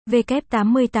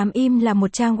W88 IM là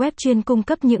một trang web chuyên cung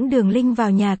cấp những đường link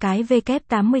vào nhà cái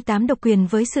W88 độc quyền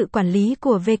với sự quản lý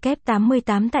của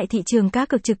W88 tại thị trường cá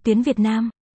cược trực tuyến Việt Nam.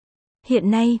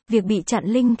 Hiện nay, việc bị chặn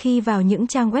link khi vào những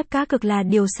trang web cá cược là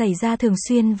điều xảy ra thường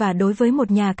xuyên và đối với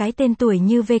một nhà cái tên tuổi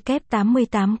như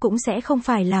W88 cũng sẽ không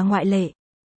phải là ngoại lệ.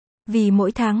 Vì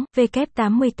mỗi tháng,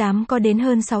 W88 có đến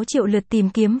hơn 6 triệu lượt tìm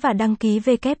kiếm và đăng ký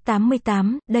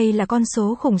W88, đây là con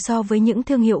số khủng so với những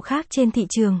thương hiệu khác trên thị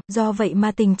trường, do vậy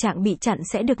mà tình trạng bị chặn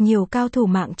sẽ được nhiều cao thủ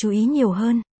mạng chú ý nhiều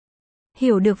hơn.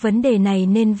 Hiểu được vấn đề này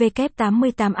nên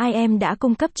W88 IM đã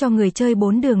cung cấp cho người chơi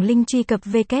 4 đường link truy cập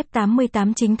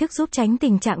W88 chính thức giúp tránh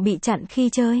tình trạng bị chặn khi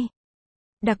chơi.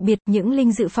 Đặc biệt, những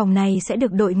link dự phòng này sẽ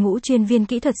được đội ngũ chuyên viên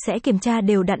kỹ thuật sẽ kiểm tra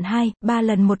đều đặn 2-3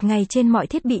 lần một ngày trên mọi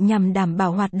thiết bị nhằm đảm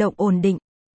bảo hoạt động ổn định.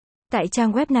 Tại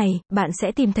trang web này, bạn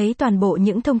sẽ tìm thấy toàn bộ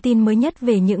những thông tin mới nhất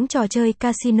về những trò chơi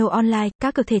casino online,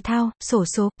 cá cược thể thao, xổ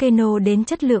số, keno đến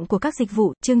chất lượng của các dịch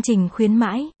vụ, chương trình khuyến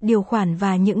mãi, điều khoản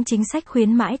và những chính sách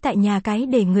khuyến mãi tại nhà cái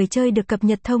để người chơi được cập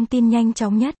nhật thông tin nhanh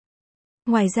chóng nhất.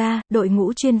 Ngoài ra, đội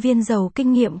ngũ chuyên viên giàu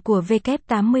kinh nghiệm của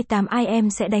W88 IM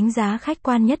sẽ đánh giá khách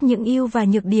quan nhất những ưu và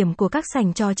nhược điểm của các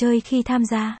sảnh trò chơi khi tham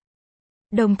gia.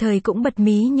 Đồng thời cũng bật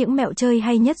mí những mẹo chơi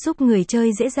hay nhất giúp người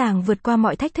chơi dễ dàng vượt qua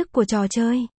mọi thách thức của trò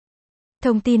chơi.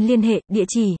 Thông tin liên hệ, địa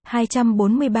chỉ,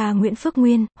 243 Nguyễn Phước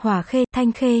Nguyên, Hòa Khê,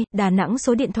 Thanh Khê, Đà Nẵng.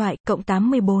 Số điện thoại,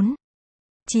 +814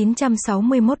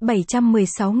 961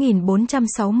 716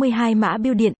 462. Mã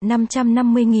bưu điện,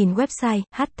 550.000. Website,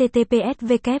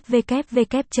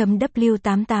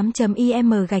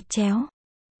 https://w88.im/.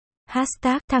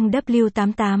 Hashtag, thăng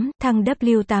W88, thăng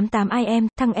W88 IM,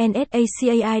 thăng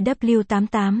NSACAI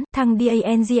W88, thăng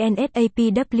DANGNSAP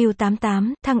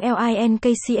W88, thăng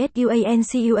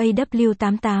LINKCSUANCUA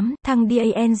W88, thăng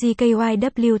DANGKY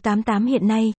W88. Hiện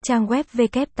nay, trang web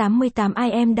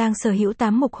W88 IM đang sở hữu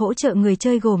 8 mục hỗ trợ người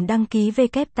chơi gồm đăng ký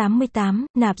W88,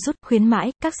 nạp rút, khuyến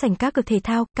mãi, các sảnh cá cược thể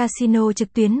thao, casino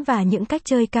trực tuyến và những cách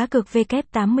chơi cá cược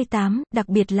W88, đặc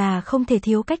biệt là không thể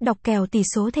thiếu cách đọc kèo tỷ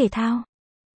số thể thao.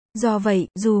 Do vậy,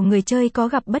 dù người chơi có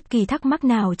gặp bất kỳ thắc mắc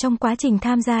nào trong quá trình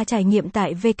tham gia trải nghiệm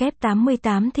tại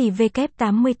W88 thì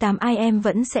W88 IM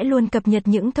vẫn sẽ luôn cập nhật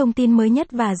những thông tin mới nhất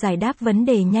và giải đáp vấn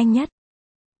đề nhanh nhất.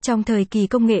 Trong thời kỳ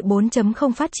công nghệ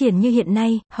 4.0 phát triển như hiện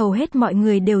nay, hầu hết mọi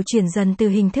người đều chuyển dần từ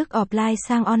hình thức offline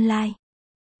sang online.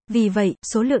 Vì vậy,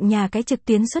 số lượng nhà cái trực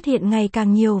tuyến xuất hiện ngày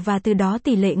càng nhiều và từ đó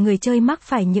tỷ lệ người chơi mắc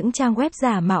phải những trang web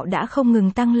giả mạo đã không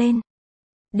ngừng tăng lên.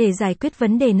 Để giải quyết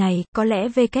vấn đề này, có lẽ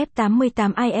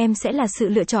W88 IM sẽ là sự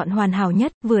lựa chọn hoàn hảo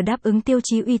nhất, vừa đáp ứng tiêu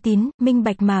chí uy tín, minh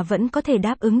bạch mà vẫn có thể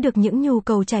đáp ứng được những nhu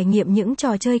cầu trải nghiệm những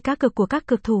trò chơi cá cược của các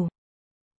cược thủ.